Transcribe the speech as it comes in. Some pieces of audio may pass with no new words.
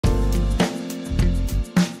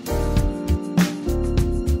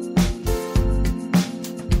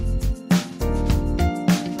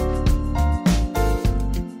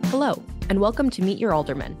and welcome to Meet Your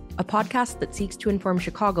Alderman, a podcast that seeks to inform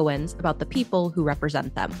Chicagoans about the people who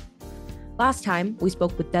represent them. Last time, we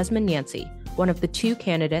spoke with Desmond Yancey, one of the two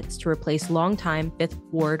candidates to replace longtime 5th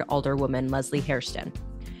Ward Alderwoman Leslie Hairston.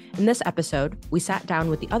 In this episode, we sat down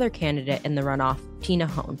with the other candidate in the runoff, Tina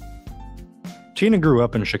Hone. Tina grew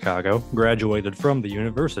up in Chicago, graduated from the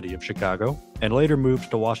University of Chicago, and later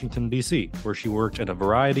moved to Washington, D.C., where she worked in a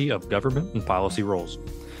variety of government and policy roles.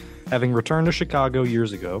 Having returned to Chicago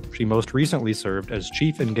years ago, she most recently served as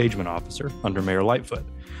Chief Engagement Officer under Mayor Lightfoot.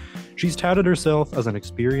 She's touted herself as an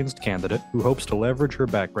experienced candidate who hopes to leverage her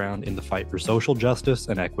background in the fight for social justice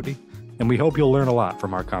and equity, and we hope you'll learn a lot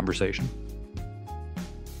from our conversation.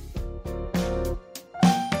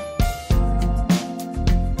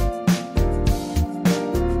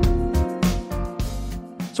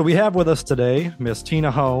 So we have with us today Miss Tina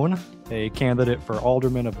Hone, a candidate for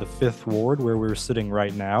alderman of the 5th Ward, where we're sitting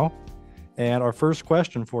right now. And our first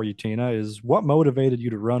question for you, Tina, is what motivated you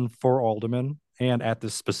to run for alderman and at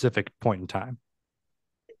this specific point in time?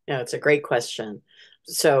 Yeah, it's a great question.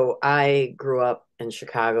 So I grew up in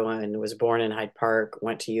Chicago and was born in Hyde Park,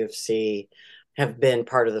 went to U of C, have been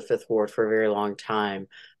part of the 5th Ward for a very long time.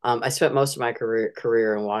 I spent most of my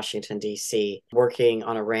career in Washington, D.C., working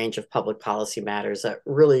on a range of public policy matters that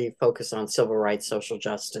really focus on civil rights, social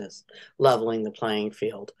justice, leveling the playing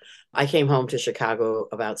field. I came home to Chicago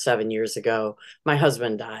about 7 years ago. My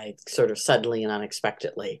husband died sort of suddenly and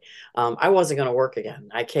unexpectedly. I wasn't going to work again.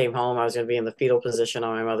 I came home. I was going to be in the fetal position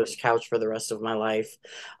on my mother's couch for the rest of my life.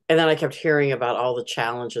 And then I kept hearing about all the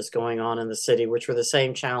challenges going on in the city, which were the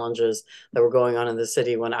same challenges that were going on in the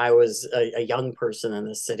city when I was a young person in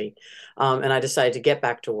the city. And I decided to get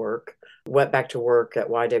back to work. Went back to work at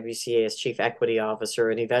YWCA as Chief Equity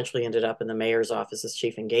Officer and eventually ended up in the mayor's office as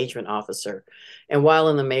Chief Engagement Officer. And while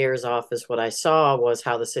in the mayor's office, what I saw was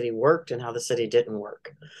how the city worked and how the city didn't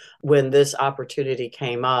work. When this opportunity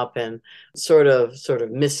came up and sort of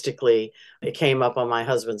mystically, it came up on my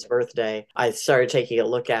husband's birthday, I started taking a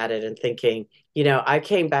look at it and thinking, you know, I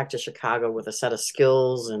came back to Chicago with a set of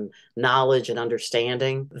skills and knowledge and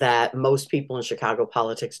understanding that most people in Chicago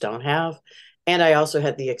politics don't have. And I also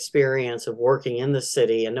had the experience of working in the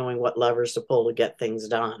city and knowing what levers to pull to get things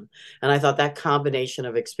done. And I thought that combination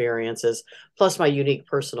of experiences, plus my unique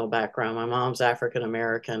personal background, my mom's African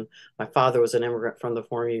American, my father was an immigrant from the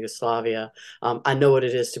former Yugoslavia. I know what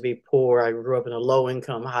it is to be poor. I grew up in a low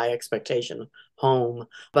income, high expectation home,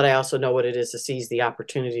 but I also know what it is to seize the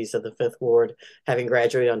opportunities of the 5th Ward, having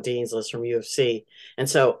graduated on Dean's List from U of C. And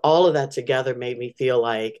so all of that together made me feel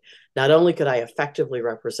like not only could I effectively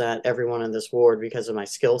represent everyone in this ward because of my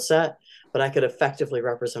skill set, but I could effectively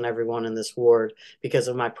represent everyone in this ward because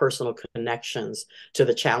of my personal connections to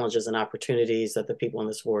the challenges and opportunities that the people in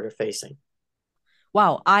this ward are facing.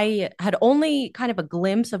 Wow, I had only kind of a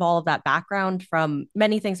glimpse of all of that background from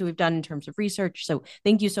many things that we've done in terms of research. So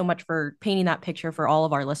thank you so much for painting that picture for all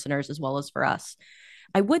of our listeners as well as for us.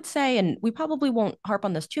 I would say, and we probably won't harp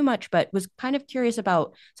on this too much, but was kind of curious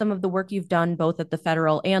about some of the work you've done both at the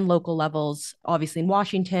federal and local levels, obviously in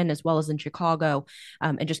Washington as well as in Chicago,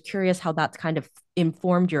 and just curious how that's kind of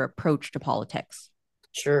informed your approach to politics.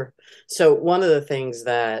 Sure. So one of the things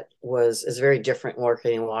that is very different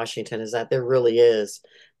working in Washington is that there really is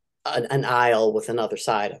an aisle with another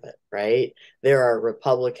side of it, right? There are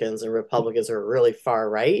Republicans, and Republicans are really far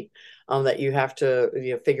right that you have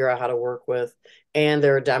to figure out how to work with. And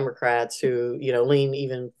there are Democrats who, lean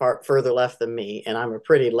even further left than me, and I'm a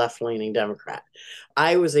pretty left-leaning Democrat.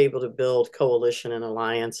 I was able to build coalition and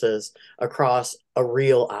alliances across a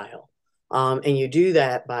real aisle. And you do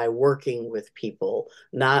that by working with people,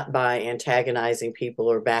 not by antagonizing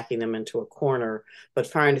people or backing them into a corner,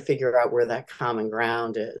 but trying to figure out where that common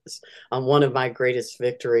ground is. One of my greatest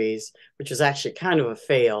victories, which was actually kind of a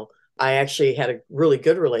fail, I actually had a really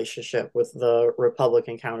good relationship with the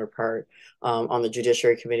Republican counterpart on the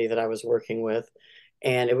Judiciary Committee that I was working with.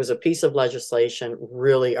 And it was a piece of legislation,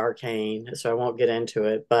 really arcane, so I won't get into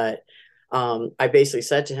it, but I basically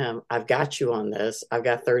said to him, I've got you on this. I've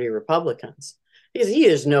got 30 Republicans.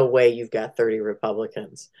 There's no way you've got 30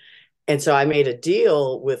 Republicans. And so I made a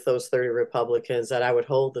deal with those 30 Republicans that I would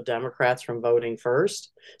hold the Democrats from voting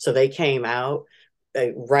first. So they came out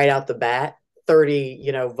right out the bat, 30,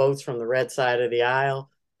 votes from the red side of the aisle.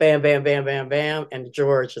 Bam, bam, bam, bam, bam. And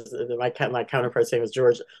George, my counterpart's name was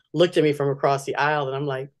George, looked at me from across the aisle, and I'm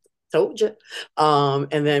like, told you.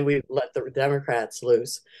 And then we let the Democrats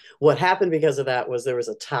loose. What happened because of that was there was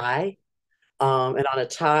a tie. And on a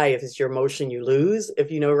tie, if it's your motion, you lose,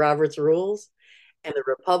 if you know Robert's rules. And the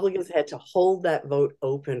Republicans had to hold that vote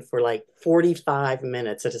open for like 45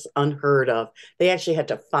 minutes. It is unheard of. They actually had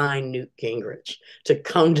to find Newt Gingrich to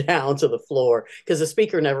come down to the floor because the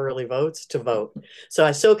speaker never really votes to vote. So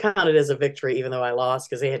I still count it as a victory, even though I lost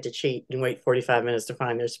because they had to cheat and wait 45 minutes to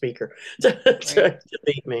find their speaker Right. to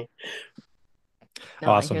beat me. No, I hear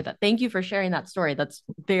Awesome. that. Thank you for sharing that story. That's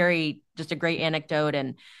very just a great anecdote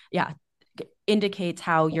and yeah, indicates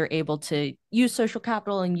how you're able to use social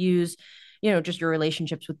capital and use, just your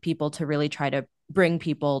relationships with people to really try to bring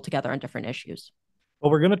people together on different issues.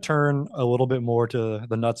 Well, we're going to turn a little bit more to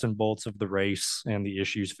the nuts and bolts of the race and the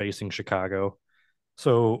issues facing Chicago.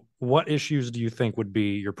 So, what issues do you think would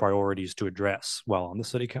be your priorities to address while on the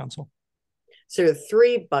city council? So there are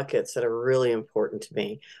three buckets that are really important to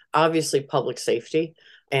me. Obviously, public safety,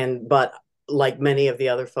 but like many of the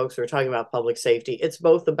other folks who are talking about public safety, it's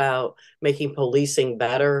both about making policing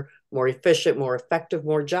better, more efficient, more effective,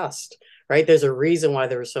 more just. Right? There's a reason why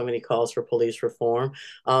there were so many calls for police reform.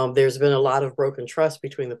 There's been a lot of broken trust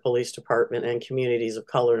between the police department and communities of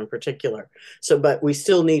color in particular. So, but we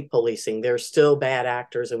still need policing. There's still bad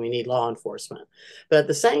actors, and we need law enforcement. But at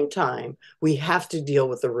the same time, we have to deal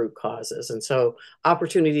with the root causes. And so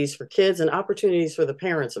opportunities for kids and opportunities for the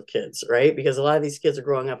parents of kids, right? Because a lot of these kids are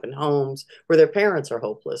growing up in homes where their parents are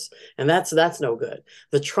hopeless. And that's no good.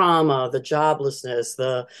 The trauma, the joblessness,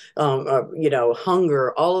 the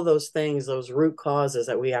hunger, all of those things, those root causes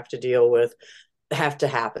that we have to deal with have to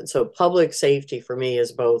happen. So public safety for me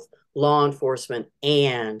is both law enforcement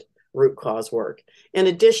and root cause work. In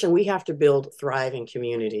addition, we have to build thriving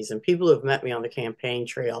communities. And people have met me on the campaign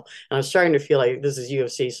trail, and I'm starting to feel like this is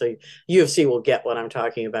UFC, so UFC will get what I'm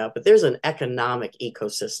talking about. But there's an economic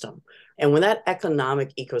ecosystem. And when that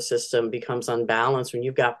economic ecosystem becomes unbalanced, when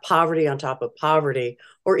you've got poverty on top of poverty,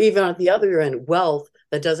 or even at the other end, wealth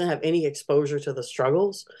that doesn't have any exposure to the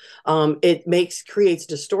struggles, it creates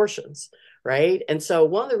distortions, right? And so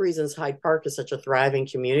one of the reasons Hyde Park is such a thriving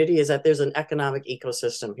community is that there's an economic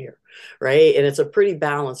ecosystem here, right? And it's a pretty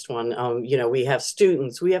balanced one. We have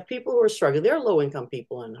students, we have people who are struggling. There are low income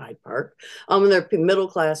people in Hyde Park, and they're middle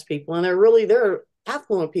class people, and they're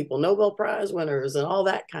affluent people, Nobel Prize winners, and all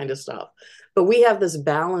that kind of stuff. But we have this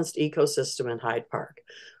balanced ecosystem in Hyde Park.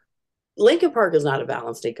 Lincoln Park is not a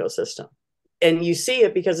balanced ecosystem. And you see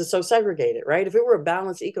it because it's so segregated, right? If it were a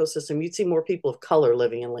balanced ecosystem, you'd see more people of color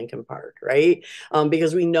living in Lincoln Park, right?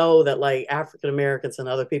 Because we know that like African Americans and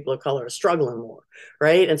other people of color are struggling more,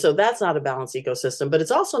 right? And so that's not a balanced ecosystem, but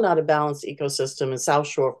it's also not a balanced ecosystem in South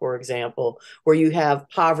Shore, for example, where you have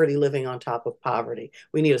poverty living on top of poverty.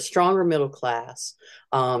 We need a stronger middle class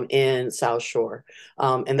in South Shore,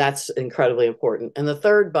 and that's incredibly important. And the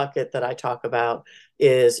third bucket that I talk about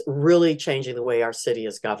is really changing the way our city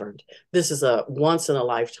is governed. This is a once in a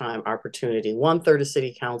lifetime opportunity. 1/3 of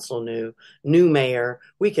city council new mayor.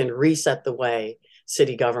 We can reset the way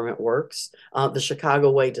city government works. The Chicago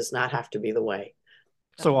way does not have to be the way.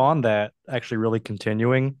 So, on that, actually, really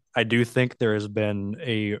continuing, I do think there has been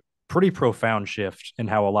a pretty profound shift in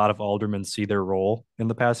how a lot of aldermen see their role in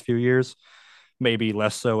the past few years. Maybe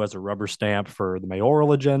less so as a rubber stamp for the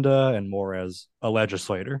mayoral agenda and more as a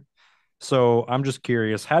legislator. So I'm just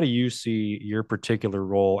curious, how do you see your particular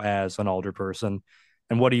role as an alderperson?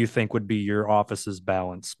 And what do you think would be your office's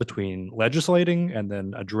balance between legislating and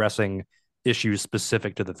then addressing issues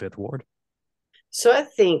specific to the Fifth Ward? So I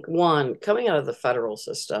think one, coming out of the federal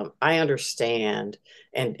system, I understand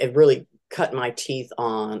and it really cut my teeth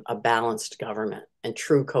on a balanced government and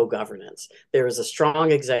true co-governance. There is a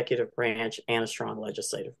strong executive branch and a strong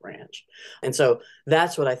legislative branch. And so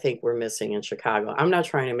that's what I think we're missing in Chicago. I'm not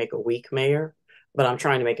trying to make a weak mayor, but I'm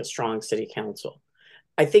trying to make a strong city council.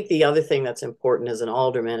 I think the other thing that's important as an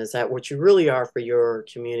alderman is that what you really are for your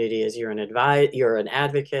community is you're an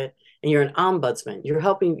advocate, and you're an ombudsman. You're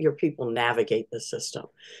helping your people navigate the system.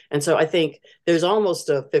 And so I think there's almost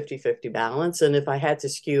a 50-50 balance. And if I had to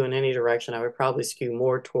skew in any direction, I would probably skew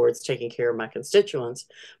more towards taking care of my constituents.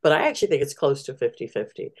 But I actually think it's close to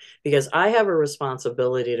 50-50 because I have a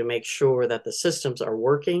responsibility to make sure that the systems are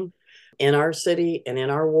working in our city and in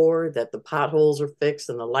our ward, that the potholes are fixed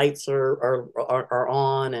and the lights are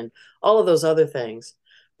on and all of those other things.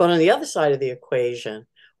 But on the other side of the equation,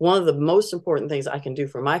 one of the most important things I can do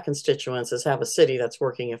for my constituents is have a city that's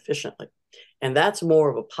working efficiently. And that's more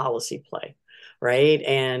of a policy play, right?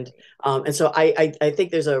 And so I think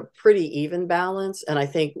there's a pretty even balance. And I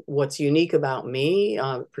think what's unique about me,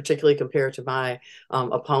 particularly compared to my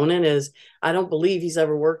opponent, is I don't believe he's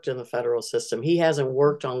ever worked in the federal system. He hasn't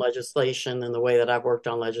worked on legislation in the way that I've worked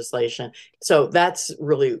on legislation. So that's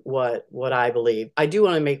really what I believe. I do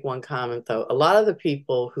want to make one comment, though. A lot of the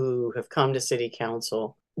people who have come to city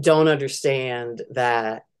council don't understand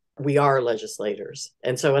that we are legislators.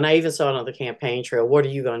 And so, and I even saw it on the campaign trail, what are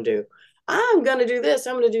you going to do? I'm going to do this.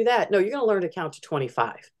 I'm going to do that. No, you're going to learn to count to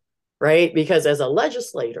 25, right? Because as a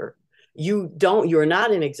legislator, you're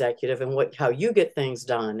not an executive, and how you get things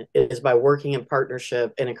done is by working in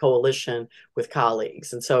partnership and in coalition with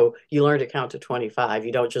colleagues. And so you learn to count to 25.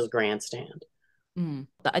 You don't just grandstand.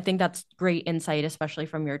 I think that's great insight, especially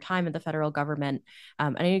from your time in the federal government.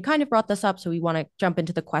 And you kind of brought this up, so we want to jump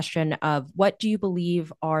into the question of what do you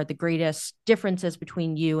believe are the greatest differences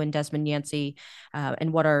between you and Desmond Yancy,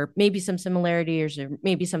 and what are maybe some similarities or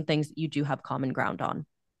maybe some things that you do have common ground on?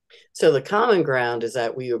 So the common ground is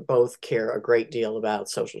that we both care a great deal about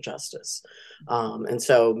social justice. And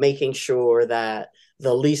so making sure that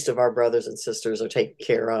the least of our brothers and sisters are taken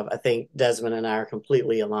care of, I think Desmond and I are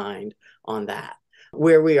completely aligned on that.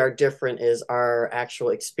 Where we are different is our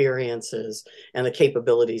actual experiences and the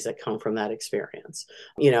capabilities that come from that experience.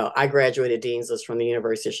 I graduated Dean's List from the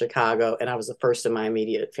University of Chicago, and I was the first in my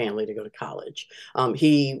immediate family to go to college.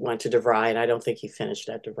 He went to DeVry, and I don't think he finished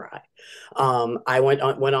at DeVry. I went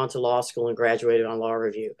on to law school and graduated on law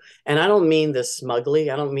review. And I don't mean this smugly.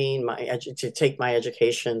 I don't mean to take my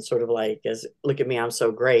education sort of like as look at me, I'm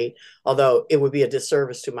so great. Although it would be a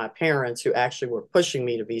disservice to my parents who actually were pushing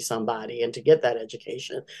me to be somebody and to get that education.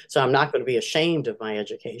 So I'm not going to be ashamed of my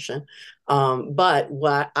education. But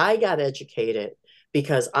what I got educated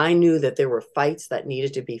because I knew that there were fights that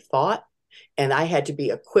needed to be fought, and I had to be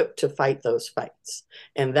equipped to fight those fights.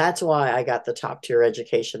 And that's why I got the top tier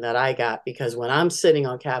education that I got, because when I'm sitting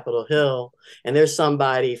on Capitol Hill and there's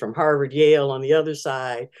somebody from Harvard, Yale on the other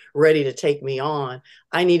side ready to take me on,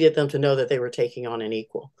 I needed them to know that they were taking on an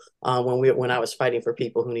equal when I was fighting for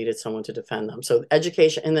people who needed someone to defend them. So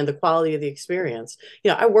education, and then the quality of the experience.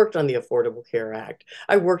 I worked on the Affordable Care Act.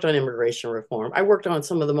 I worked on immigration reform. I worked on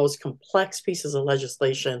some of the most complex pieces of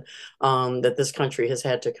legislation that this country has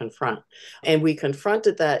had to confront. And we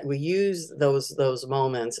confronted that. We used those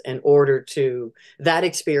moments in order to that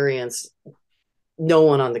experience. No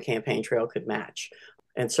one on the campaign trail could match,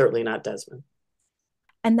 and certainly not Desmond.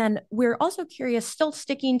 And then we're also curious, still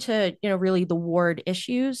sticking to, really the ward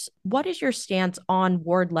issues. What is your stance on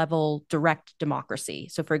ward level direct democracy?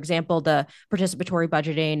 So, for example, the participatory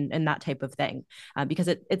budgeting and that type of thing, because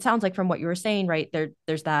it sounds like from what you were saying, right,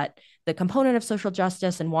 there's that the component of social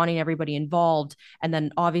justice and wanting everybody involved. And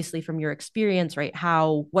then obviously from your experience, right,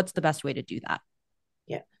 what's the best way to do that?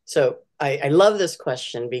 Yeah. So I love this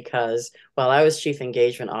question because while I was chief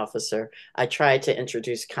engagement officer, I tried to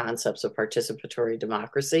introduce concepts of participatory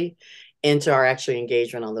democracy into our actual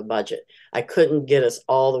engagement on the budget. I couldn't get us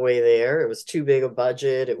all the way there. It was too big a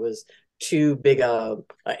budget. It was too big a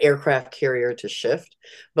aircraft carrier to shift.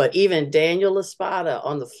 But even Daniel LaSpada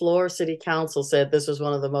on the floor of City Council said this was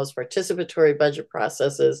one of the most participatory budget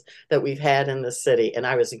processes that we've had in the city. And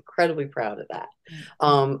I was incredibly proud of that.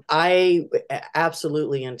 I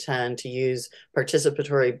absolutely intend to use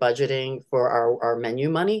participatory budgeting for our menu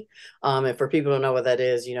money. And for people who don't know what that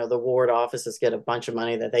is, the ward offices get a bunch of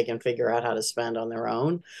money that they can figure out how to spend on their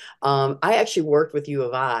own. I actually worked with U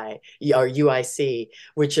of I, or UIC,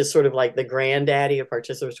 which is sort of like the granddaddy of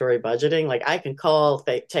participatory budgeting. Like I can call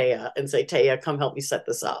Taya and say, Taya, come help me set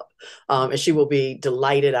this up. And she will be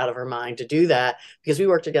delighted out of her mind to do that because we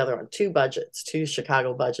worked together on two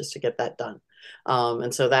Chicago budgets to get that done.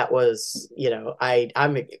 And so that was,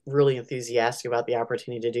 I'm really enthusiastic about the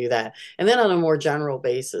opportunity to do that. And then on a more general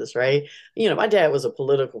basis, right? My dad was a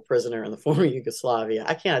political prisoner in the former Yugoslavia.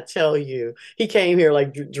 I can't tell you, he came here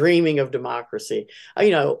like dreaming of democracy.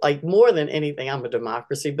 Like more than anything, I'm a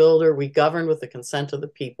democracy builder. We govern with the consent of the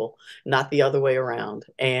people, not the other way around.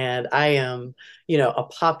 And I am, a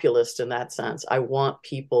populist in that sense. I want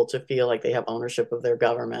people to feel like they have ownership of their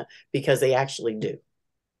government because they actually do.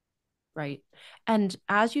 Right. And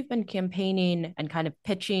as you've been campaigning and kind of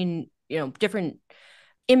pitching, different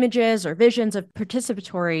images or visions of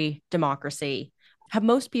participatory democracy, have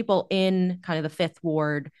most people in kind of the Fifth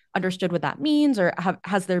Ward understood what that means, or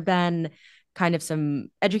has there been kind of some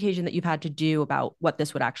education that you've had to do about what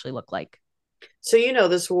this would actually look like? So,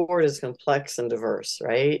 this ward is complex and diverse,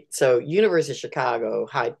 right? So, University of Chicago,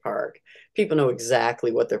 Hyde Park, people know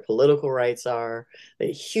exactly what their political rights are, the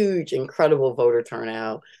huge, incredible voter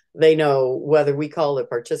turnout. They know whether we call it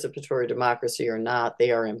participatory democracy or not,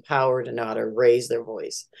 they are empowered and know how to raise their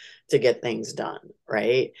voice to get things done,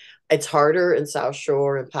 right? It's harder in South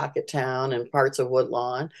Shore and Pockettown and parts of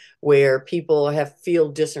Woodlawn where people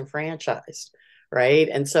feel disenfranchised, right?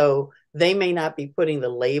 And so they may not be putting the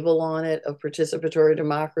label on it of participatory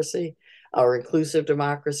democracy or inclusive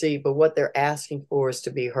democracy, but what they're asking for is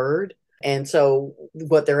to be heard. And so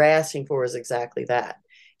what they're asking for is exactly that.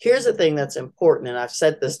 Here's the thing that's important, and I've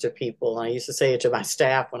said this to people, and I used to say it to my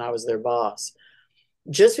staff when I was their boss.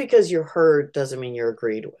 Just because you're heard doesn't mean you're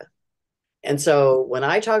agreed with. And so when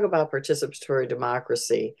I talk about participatory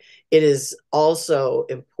democracy, it is also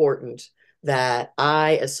important that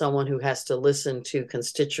I, as someone who has to listen to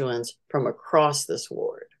constituents from across this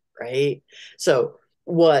ward, right? So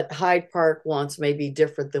what Hyde Park wants may be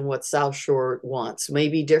different than what South Shore wants, may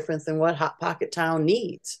be different than what Hot Pocket Town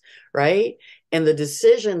needs, right? And the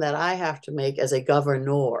decision that I have to make as a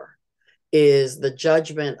governor is the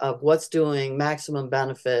judgment of what's doing maximum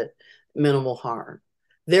benefit, minimal harm.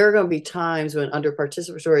 There are going to be times when, under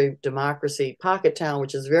participatory democracy, Pocket Town,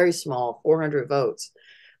 which is very small, 400 votes,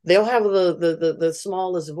 they'll have the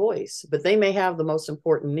smallest voice, but they may have the most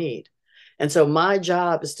important need. And so my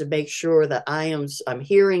job is to make sure that I'm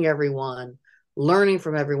hearing everyone, learning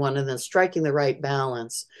from everyone, and then striking the right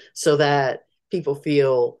balance so that people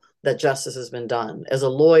feel that justice has been done. As a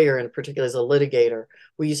lawyer, and particularly as a litigator,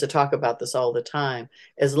 we used to talk about this all the time.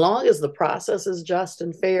 As long as the process is just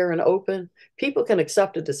and fair and open, people can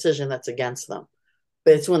accept a decision that's against them.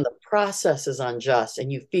 But it's when the process is unjust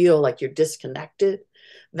and you feel like you're disconnected,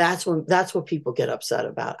 that's what people get upset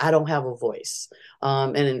about. I don't have a voice.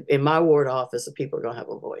 And in my ward office, the people don't have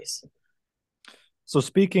a voice. So,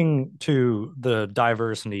 speaking to the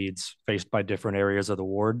diverse needs faced by different areas of the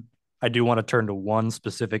ward, I do want to turn to one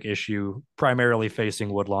specific issue primarily facing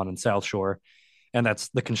Woodlawn and South Shore, and that's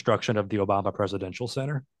the construction of the Obama Presidential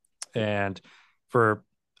Center. And for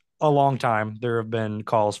a long time, there have been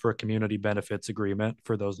calls for a community benefits agreement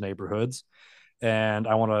for those neighborhoods. And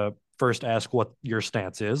I want to first ask what your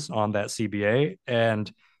stance is on that CBA.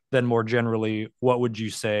 And then, more generally, what would you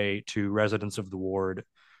say to residents of the ward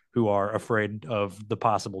who are afraid of the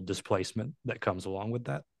possible displacement that comes along with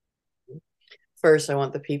that? First, I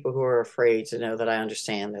want the people who are afraid to know that I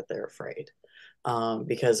understand that they're afraid.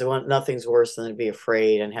 Because nothing's worse than to be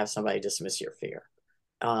afraid and have somebody dismiss your fear.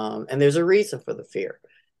 And there's a reason for the fear.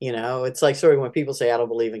 It's like sort of when people say, I don't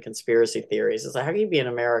believe in conspiracy theories. It's like, how can you be in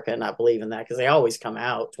America and not believe in that? Because they always come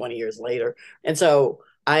out 20 years later. And so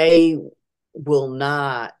I will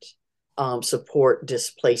not support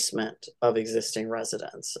displacement of existing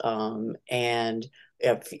residents. And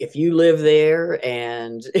if you live there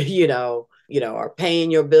and, are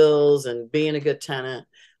paying your bills and being a good tenant,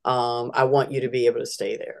 I want you to be able to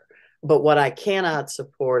stay there. But what I cannot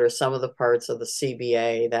support are some of the parts of the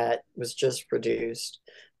CBA that was just produced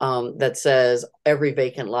that says every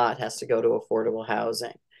vacant lot has to go to affordable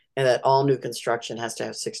housing and that all new construction has to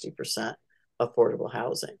have 60% affordable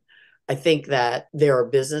housing. I think that there are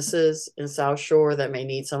businesses in South Shore that may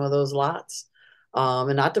need some of those lots.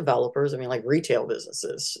 And not developers. I mean, like retail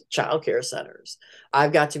businesses, childcare centers.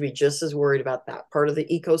 I've got to be just as worried about that part of the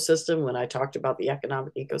ecosystem when I talked about the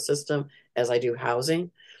economic ecosystem as I do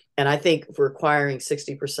housing. And I think requiring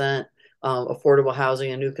 60% affordable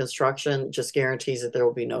housing and new construction just guarantees that there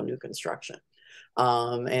will be no new construction.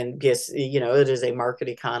 And guess, it is a market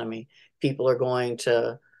economy. People are going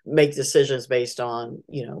to make decisions based on,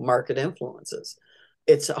 market influences.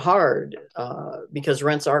 It's hard because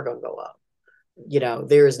rents are going to go up.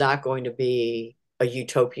 There is not going to be a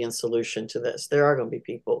utopian solution to this. There are going to be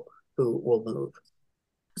people who will move.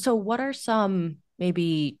 So what are some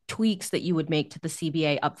maybe tweaks that you would make to the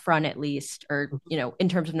CBA up front at least, or, in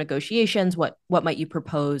terms of negotiations, what might you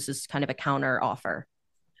propose as kind of a counter offer?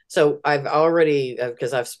 So I've already,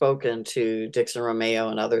 because I've spoken to Dixon Romeo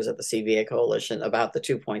and others at the CBA Coalition about the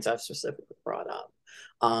 2 points I've specifically brought up.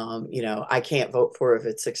 I can't vote for it if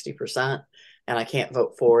it's 60%. And I can't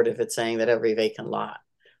vote for it if it's saying that every vacant lot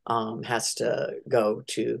has to go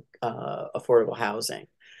to affordable housing.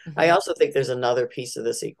 Mm-hmm. I also think there's another piece of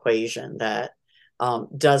this equation that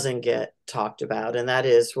doesn't get talked about, and that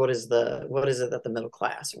is what is it that the middle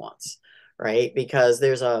class wants, right? Because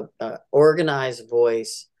there's a organized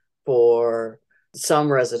voice for some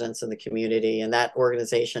residents in the community, and that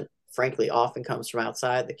organization, frankly, often comes from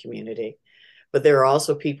outside the community. But there are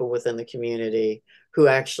also people within the community who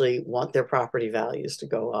actually want their property values to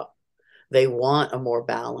go up. They want a more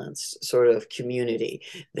balanced sort of community.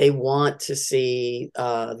 They want to see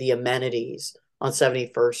the amenities on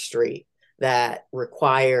 71st Street that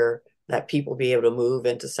require that people be able to move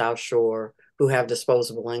into South Shore who have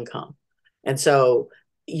disposable income. And so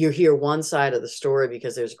you hear one side of the story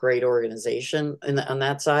because there's great organization on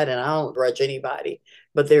that side, and I don't grudge anybody,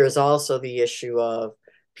 but there is also the issue of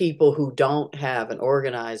people who don't have an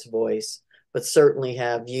organized voice, but certainly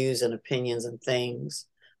have views and opinions and things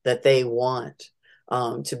that they want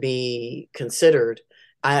to be considered.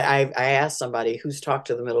 I asked somebody who's talked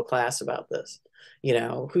to the middle class about this,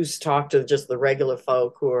 who's talked to just the regular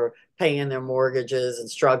folk who are paying their mortgages and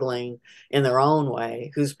struggling in their own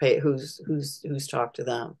way. Who's talked to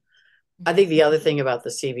them? I think the other thing about the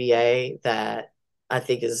CBA that I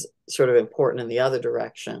think is sort of important in the other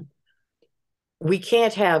direction, we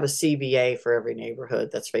can't have a CBA for every neighborhood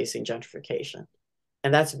that's facing gentrification.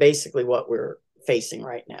 And that's basically what we're facing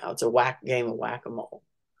right now. It's a game of whack-a-mole.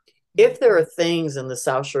 If there are things in the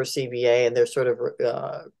South Shore CBA and they're sort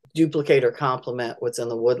of duplicate or complement what's in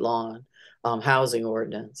the Woodlawn housing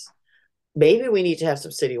ordinance, maybe we need to have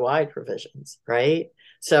some citywide provisions, right?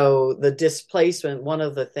 So the displacement, one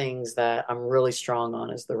of the things that I'm really strong on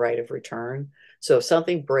is the right of return. So if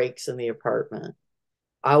something breaks in the apartment,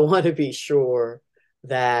 I want to be sure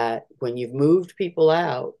that when you've moved people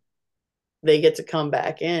out, they get to come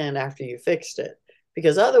back in after you fixed it.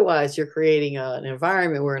 Because otherwise, you're creating an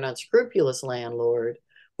environment where an unscrupulous landlord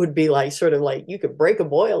would be like, sort of like, you could break a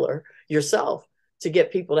boiler yourself to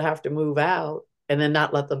get people to have to move out and then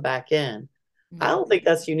not let them back in. I don't think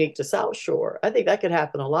that's unique to South Shore. I think that could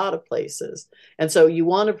happen a lot of places. And so you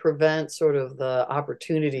want to prevent sort of the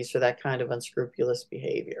opportunities for that kind of unscrupulous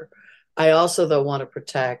behavior. I also, though, want to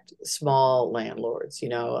protect small landlords.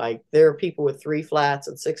 There are people with 3 flats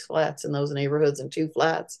and 6 flats in those neighborhoods and 2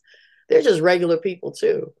 flats. They're just regular people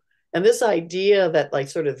too. And this idea that like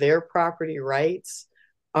sort of their property rights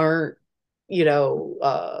aren't,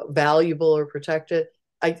 valuable or protected.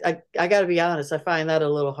 I got to be honest. I find that a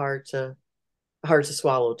little hard to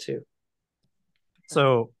swallow too.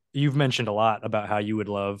 So you've mentioned a lot about how you would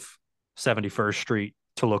love 71st Street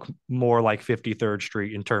to look more like 53rd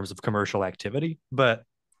Street in terms of commercial activity, but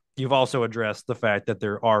you've also addressed the fact that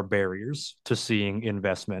there are barriers to seeing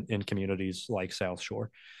investment in communities like South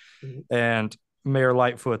Shore. Mm-hmm. And Mayor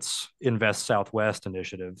Lightfoot's Invest Southwest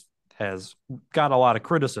initiative has got a lot of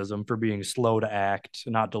criticism for being slow to act,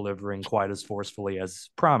 not delivering quite as forcefully as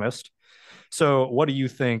promised. So what do you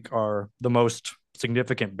think are the most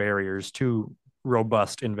significant barriers to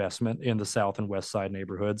robust investment in the South and West Side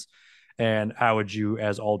neighborhoods? And how would you,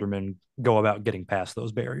 as alderman, go about getting past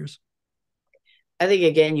those barriers? I think,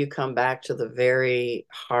 again, you come back to the very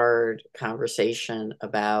hard conversation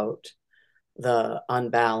about the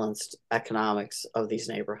unbalanced economics of these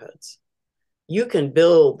neighborhoods. You can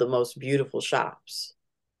build the most beautiful shops.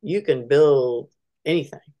 You can build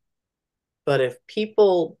anything. But if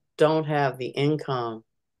people don't have the income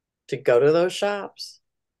to go to those shops,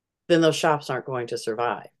 then those shops aren't going to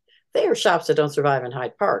survive. There are shops that don't survive in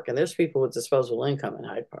Hyde Park, and there's people with disposable income in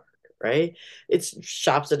Hyde Park, right? It's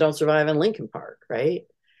shops that don't survive in Lincoln Park, right?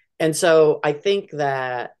 And so I think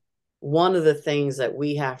that one of the things that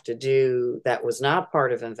we have to do that was not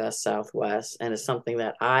part of Invest Southwest, and is something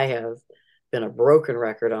that I have been a broken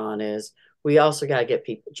record on, is we also got to get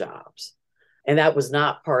people jobs. And that was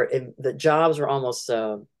not part, the jobs were almost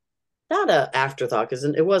not an afterthought, because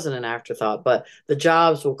it wasn't an afterthought, but the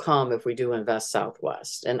jobs will come if we do Invest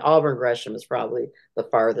Southwest. And Auburn Gresham is probably the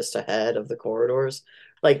farthest ahead of the corridors.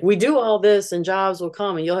 Like, we do all this and jobs will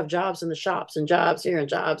come and you'll have jobs in the shops and jobs here and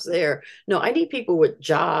jobs there. No, I need people with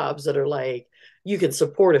jobs that are like, you can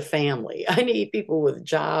support a family. I need people with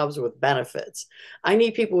jobs with benefits. I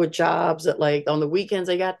need people with jobs that, like, on the weekends,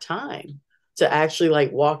 they got time to actually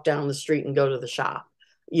like walk down the street and go to the shop,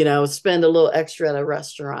 spend a little extra at a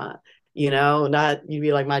restaurant. Not you'd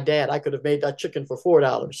be like my dad, I could have made that chicken for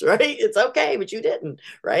 $4, right? It's okay, but you didn't,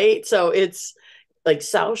 right? So it's like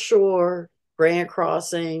South Shore, Grand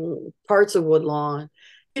Crossing, parts of Woodlawn,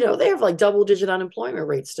 they have like double-digit unemployment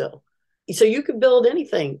rates still. So you could build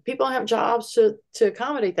anything. People don't have jobs to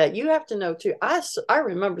accommodate that. You have to know too. I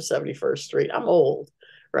remember 71st Street. I'm old,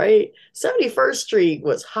 right? 71st Street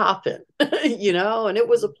was hopping, and it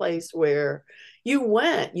was a place where you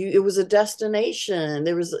went, it was a destination.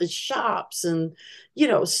 There was shops and,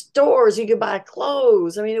 stores. You could buy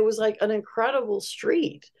clothes. I mean, it was like an incredible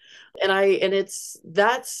street. And I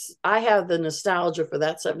have the nostalgia for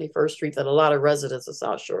that 71st Street that a lot of residents of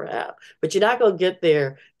South Shore have. But you're not going to get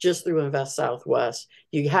there just through Invest Southwest.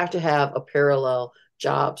 You have to have a parallel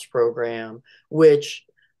jobs program, which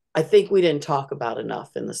I think we didn't talk about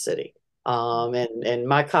enough in the city. And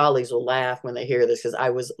my colleagues will laugh when they hear this, because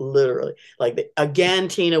I was literally like, again,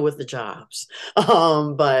 Tina, with the jobs.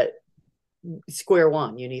 But square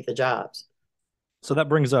one, you need the jobs. So that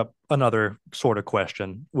brings up another sort of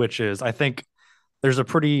question, which is, I think there's a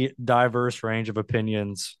pretty diverse range of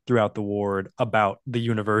opinions throughout the ward about the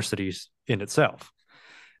universities in itself.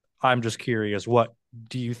 I'm just curious, what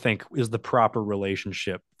do you think is the proper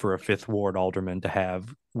relationship for a Fifth Ward alderman to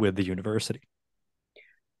have with the university?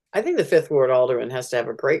 I think the Fifth Ward Alderman has to have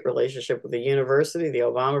a great relationship with the university, the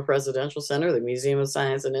Obama Presidential Center, the Museum of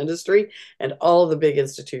Science and Industry, and all of the big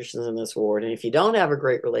institutions in this ward. And if you don't have a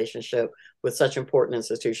great relationship with such important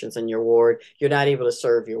institutions in your ward, you're not able to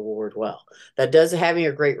serve your ward well. That does having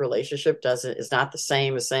a great relationship doesn't is not the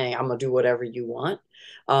same as saying I'm gonna do whatever you want.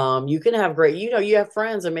 You can have great, you have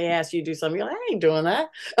friends that may ask you to do something. You're like, I ain't doing that,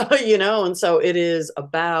 and so it is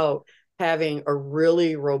about having a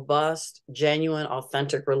really robust, genuine,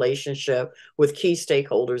 authentic relationship with key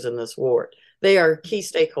stakeholders in this ward. They are a key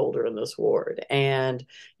stakeholder in this ward. And,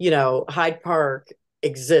 Hyde Park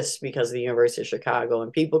exists because of the University of Chicago,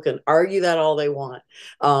 and people can argue that all they want.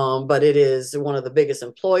 But it is one of the biggest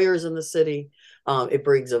employers in the city. It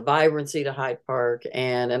brings a vibrancy to Hyde Park,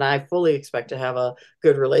 and I fully expect to have a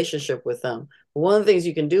good relationship with them. One of the things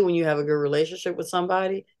you can do when you have a good relationship with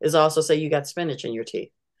somebody is also say you got spinach in your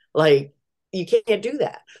teeth. Like, you can't do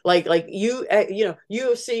that. Like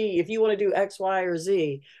UFC, if you want to do X, Y, or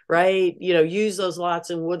Z, right? Use those lots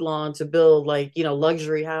in Woodlawn to build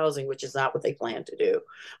luxury housing, which is not what they plan to do.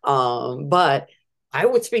 But I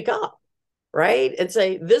would speak up, right? And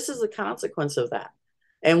say, this is the consequence of that.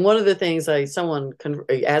 And one of the things someone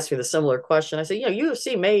asked me the similar question, I said,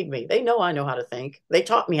 UFC made me. They know how to think. They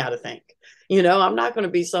taught me how to think. I'm not going to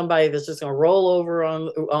be somebody that's just going to roll over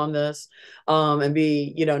on this and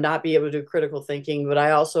be, not be able to do critical thinking. But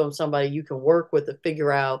I also am somebody you can work with to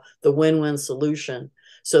figure out the win-win solution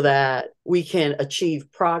so that we can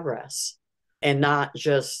achieve progress and not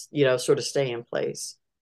just, sort of stay in place.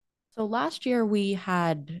 So last year we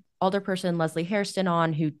had Alderperson Leslie Hairston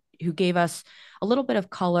on who gave us a little bit of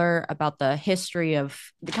color about the history of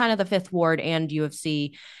the kind of the Fifth Ward and U of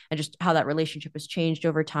C and just how that relationship has changed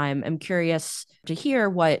over time. I'm curious to hear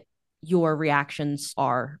what your reactions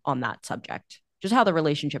are on that subject, just how the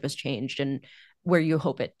relationship has changed and where you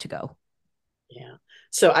hope it to go. Yeah.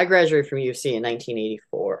 So I graduated from U of C in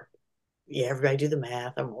 1984. Yeah, everybody do the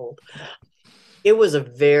math. I'm old. It was a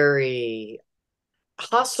very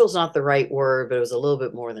hostile's not the right word, but it was a little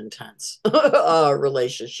bit more than tense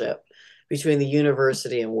relationship between the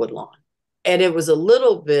university and Woodlawn. And it was a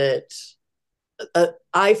little bit,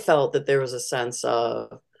 I felt that there was a sense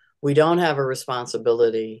of we don't have a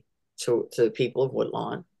responsibility to the people of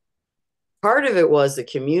Woodlawn. Part of it was the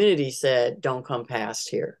community said, don't come past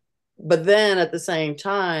here. But then at the same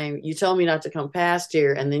time, you tell me not to come past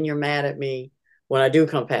here, and then you're mad at me when I do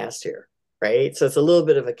come past here, right? So it's a little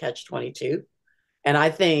bit of a catch-22. And I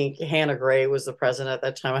think Hannah Gray was the president at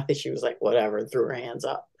that time. I think she was like, whatever, and threw her hands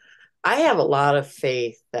up. I have a lot of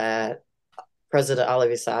faith that President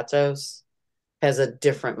Olivier Santos has a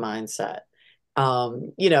different mindset.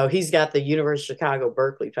 He's got the University of Chicago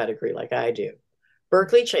Berkeley pedigree like I do.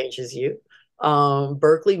 Berkeley changes you.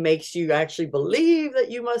 Berkeley makes you actually believe that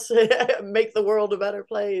you must make the world a better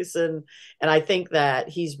place, and I think that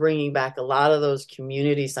he's bringing back a lot of those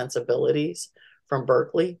community sensibilities from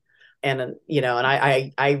Berkeley, and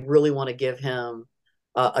I really want to give him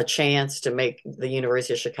a chance to make the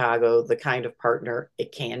University of Chicago the kind of partner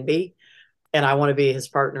it can be. And I want to be his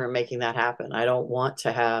partner in making that happen. I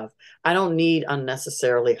don't need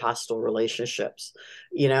unnecessarily hostile relationships,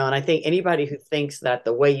 and I think anybody who thinks that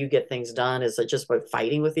the way you get things done is just by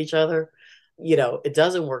fighting with each other, it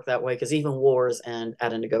doesn't work that way, because even wars end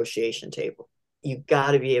at a negotiation table. You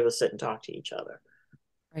got to be able to sit and talk to each other.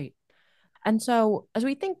 Right. And so as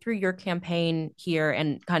we think through your campaign here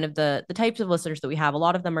and kind of the types of listeners that we have, a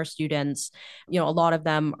lot of them are students, a lot of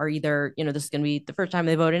them are either, this is going to be the first time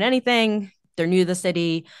they vote in anything, they're new to the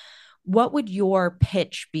city. What would your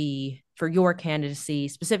pitch be for your candidacy,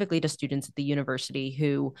 specifically to students at the university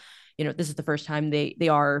who, this is the first time they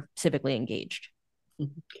are civically engaged?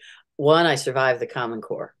 One, I survived the Common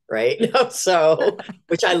Core, right? So,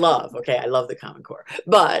 which I love. Okay, I love the Common Core,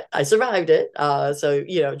 but I survived it. So,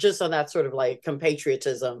 just on that sort of like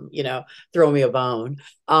compatriotism, throw me a bone.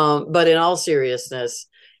 But in all seriousness,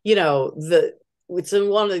 it's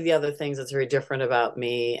one of the other things that's very different about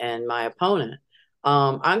me and my opponent.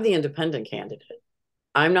 I'm the independent candidate.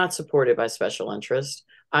 I'm not supported by special interest.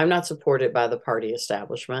 I'm not supported by the party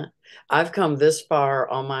establishment. I've come this far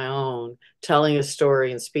on my own, telling a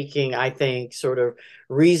story and speaking, I think, sort of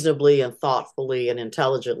reasonably and thoughtfully and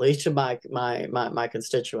intelligently to my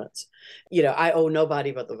constituents. I owe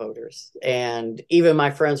nobody but the voters. And even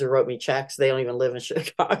my friends who wrote me checks, they don't even live in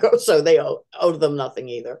Chicago, so they owe them nothing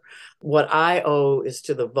either. What I owe is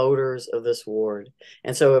to the voters of this ward.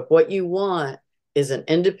 And so if what you want is an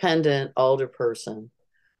independent alderperson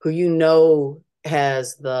who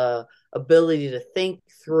has the ability to think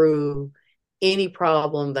through any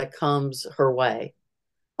problem that comes her way,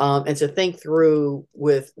 and to think through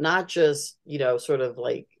with not just, sort of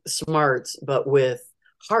like smarts, but with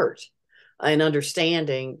heart and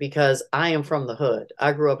understanding, because I am from the hood.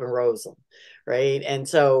 I grew up in Roseland, right? And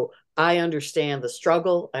so I understand the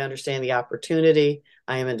struggle. I understand the opportunity.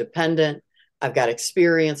 I am independent. I've got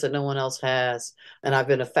experience that no one else has, and I've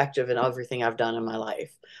been effective in everything I've done in my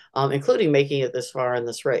life, including making it this far in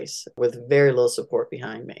this race with very little support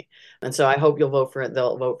behind me. And so I hope you'll vote for it.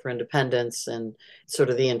 They'll vote for independence and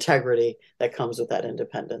sort of the integrity that comes with that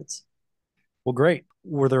independence. Well, great.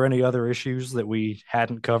 Were there any other issues that we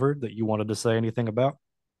hadn't covered that you wanted to say anything about?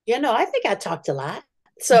 Yeah, no, I think I talked a lot.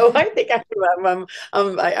 So I think I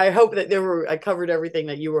hope that I covered everything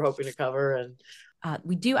that you were hoping to cover. And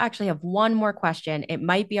we do actually have one more question. It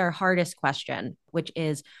might be our hardest question, which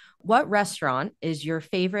is, what restaurant is your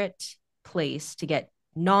favorite place to get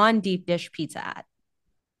non-deep dish pizza at?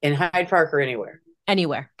 In Hyde Park or anywhere?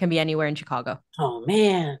 Anywhere. Can be anywhere in Chicago. Oh,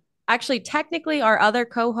 man. Actually, technically, our other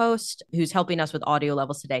co-host who's helping us with audio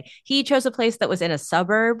levels today, he chose a place that was in a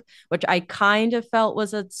suburb, which I kind of felt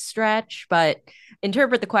was a stretch, but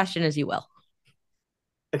interpret the question as you will.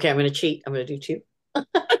 Okay, I'm going to cheat. I'm going to do two.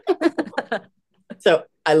 So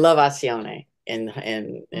I love Azione in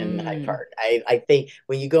Hyde Park. I think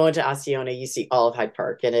when you go into Azione, you see all of Hyde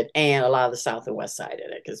Park in it, and a lot of the South and West Side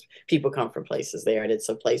in it, because people come from places there, and it's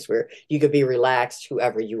a place where you could be relaxed,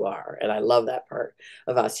 whoever you are. And I love that part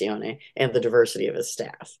of Azione and the diversity of his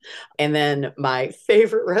staff. And then my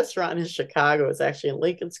favorite restaurant in Chicago is actually in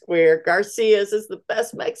Lincoln Square. Garcia's is the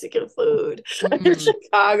best Mexican food in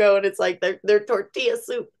Chicago, and it's like their tortilla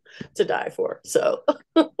soup to die for. So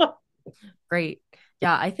great.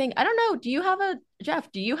 Yeah, I don't know.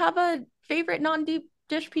 Jeff, do you have a favorite non-deep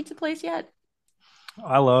dish pizza place yet?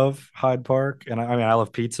 I love Hyde Park, and I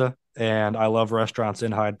love pizza, and I love restaurants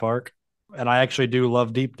in Hyde Park. And I actually do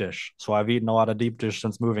love deep dish. So I've eaten a lot of deep dish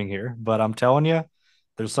since moving here. But I'm telling you,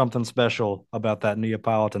 there's something special about that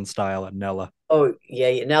Neapolitan style at Nella. Oh,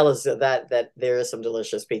 yeah. Nella's that there is some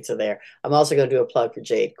delicious pizza there. I'm also going to do a plug for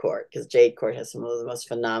Jade Court, because Jade Court has some of the most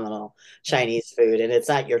phenomenal Chinese food. And it's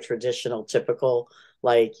not your traditional, typical,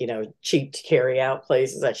 cheap to carry out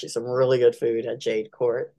place. It's actually some really good food at Jade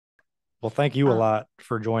Court. Well, thank you a lot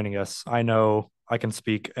for joining us. I know I can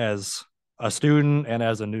speak as a student and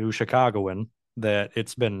as a new Chicagoan that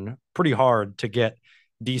it's been pretty hard to get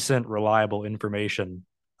decent, reliable information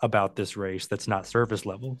about this race that's not surface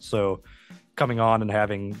level. So coming on and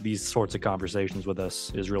having these sorts of conversations with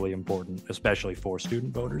us is really important, especially for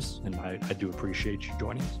student voters. And I do appreciate you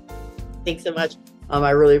joining us. Thanks so much.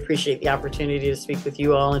 I really appreciate the opportunity to speak with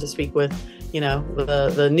you all and to speak with,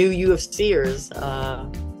 the new U of Cers.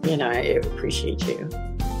 I appreciate you.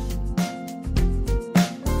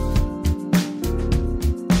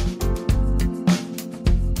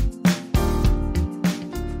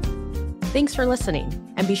 Thanks for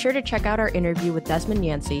listening, and be sure to check out our interview with Desmond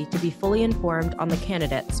Yancey to be fully informed on the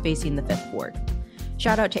candidates facing the 5th Ward.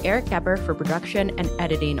 Shout out to Eric Geber for production and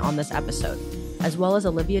editing on this episode, as well as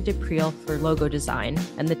Olivia Dupriel for logo design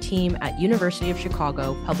and the team at University of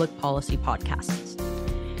Chicago Public Policy Podcasts.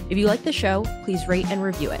 If you like the show, please rate and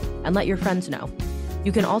review it, and let your friends know.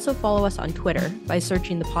 You can also follow us on Twitter by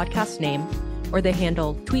searching the podcast name or the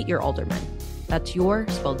handle Tweet Your Alderman. That's your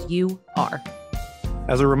spelled U-R.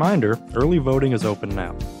 As a reminder, early voting is open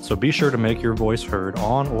now, so be sure to make your voice heard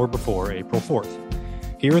on or before April 4th.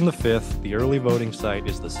 Here in the 5th, the early voting site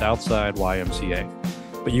is the Southside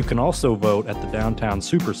YMCA, but you can also vote at the downtown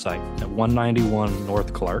super site at 191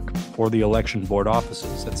 North Clark or the election board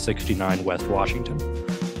offices at 69 West Washington.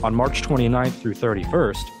 On March 29th through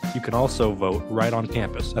 31st, you can also vote right on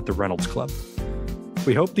campus at the Reynolds Club.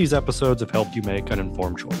 We hope these episodes have helped you make an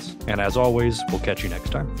informed choice, and as always, we'll catch you next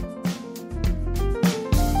time.